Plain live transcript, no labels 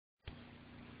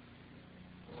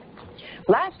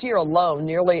Last year alone,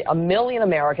 nearly 1 million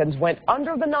Americans went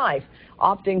under the knife,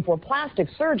 opting for plastic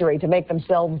surgery to make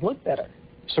themselves look better.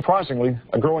 Surprisingly,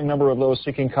 a growing number of those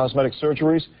seeking cosmetic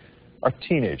surgeries are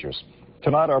teenagers.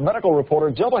 Tonight, our medical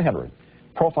reporter, Dilda Henry,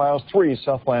 profiles 3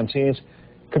 Southland teens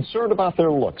concerned about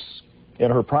their looks in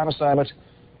her prime assignment,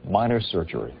 minor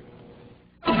surgery.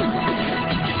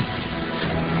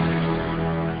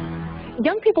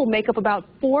 Young people make up about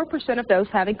 4% of those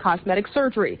having cosmetic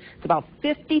surgery. It's about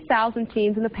 50,000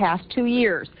 teens in the past 2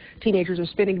 years. Teenagers are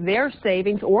spending their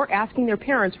savings or asking their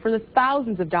parents for the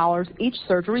thousands of dollars each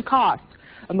surgery costs.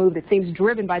 A move that seems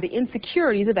driven by the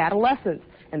insecurities of adolescence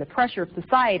and the pressure of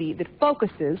society that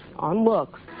focuses on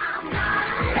looks.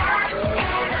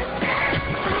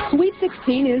 Sweet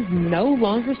 16 is no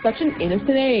longer such an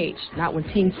innocent age. Not when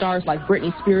teen stars like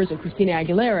Britney Spears and Christina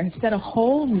Aguilera have set a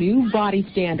whole new body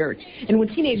standard. And when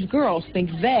teenage girls think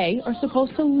they are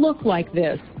supposed to look like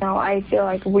this. Now I feel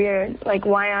like weird, like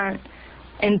why aren't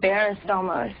embarrassed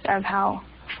almost of how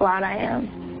flat I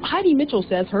am. Heidi Mitchell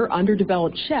says her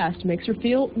underdeveloped chest makes her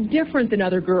feel different than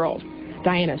other girls.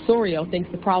 Diana Sorio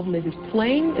thinks the problem is as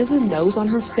plain as a nose on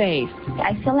her face.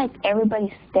 I feel like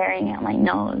everybody's staring at my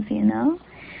nose, you know?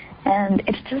 And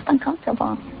it's just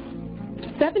uncomfortable.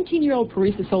 17-year-old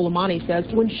Parisa Soleimani says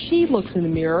when she looks in the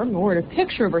mirror or at a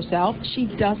picture of herself, she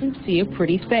doesn't see a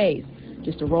pretty face,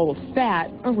 just a roll of fat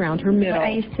around her middle. I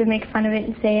used to make fun of it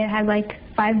and say it had like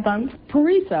 5 bumps.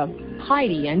 Parisa,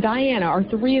 Heidi, and Diana are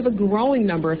 3 of a growing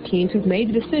number of teens who've made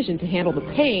the decision to handle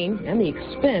the pain and the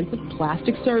expense of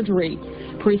plastic surgery.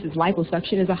 Parisa's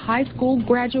liposuction is a high school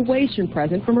graduation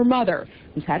present from her mother,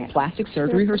 who's had plastic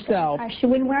surgery herself. She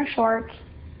wouldn't wear shorts.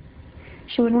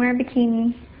 She wouldn't wear a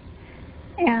bikini,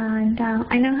 and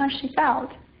I know how she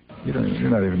felt. You're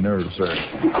not even nervous, right?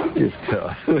 It's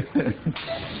tough.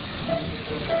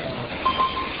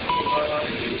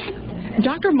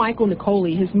 Dr. Michael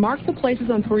Nicoli has marked the places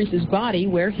on Parisa's body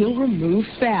where he'll remove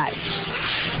fat.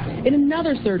 In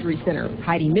another surgery center,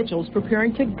 Heidi Mitchell is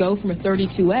preparing to go from a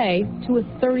 32A to a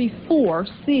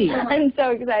 34C. I'm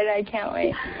so excited, I can't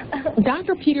wait.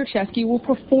 Dr. Peter Chesky will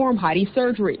perform Heidi's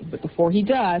surgery, but before he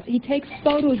does, he takes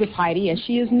photos of Heidi as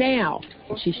she is now.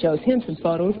 She shows him some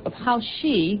photos of how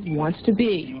she wants to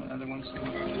be.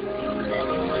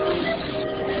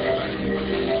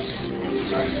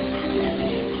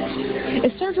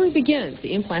 As surgery begins,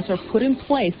 the implants are put in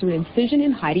place through an incision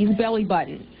in Heidi's belly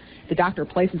button. The doctor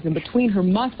places them between her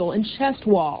muscle and chest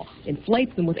wall,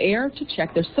 inflates them with air to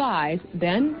check their size,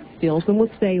 then fills them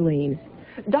with saline.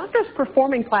 Doctors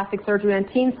performing plastic surgery on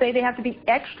teens say they have to be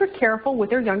extra careful with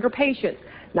their younger patients,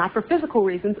 not for physical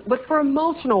reasons, but for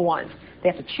emotional ones. They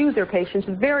have to choose their patients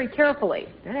very carefully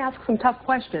and ask some tough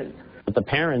questions. But the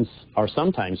parents are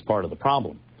sometimes part of the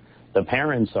problem. The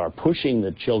parents are pushing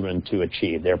the children to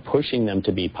achieve. They're pushing them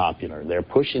to be popular. They're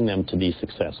pushing them to be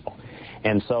successful.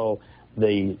 And so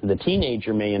the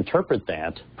teenager may interpret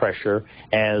that pressure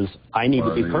as, I need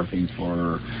to be perfect.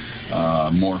 For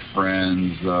more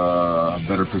friends, a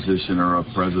better position or a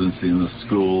presidency in the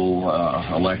school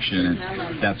election.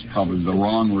 That's probably the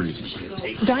wrong reason.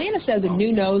 Diana says a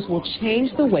new nose will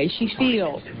change the way she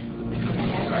feels.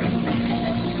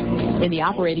 In the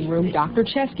operating room, Dr.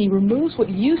 Chesky removes what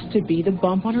used to be the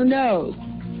bump on her nose.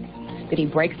 Then he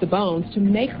breaks the bones to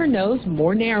make her nose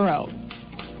more narrow.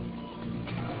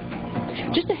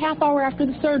 Just a half hour after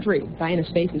the surgery, Diana's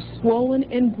face is swollen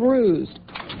and bruised.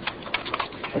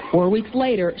 But 4 weeks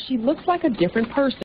later, she looks like a different person.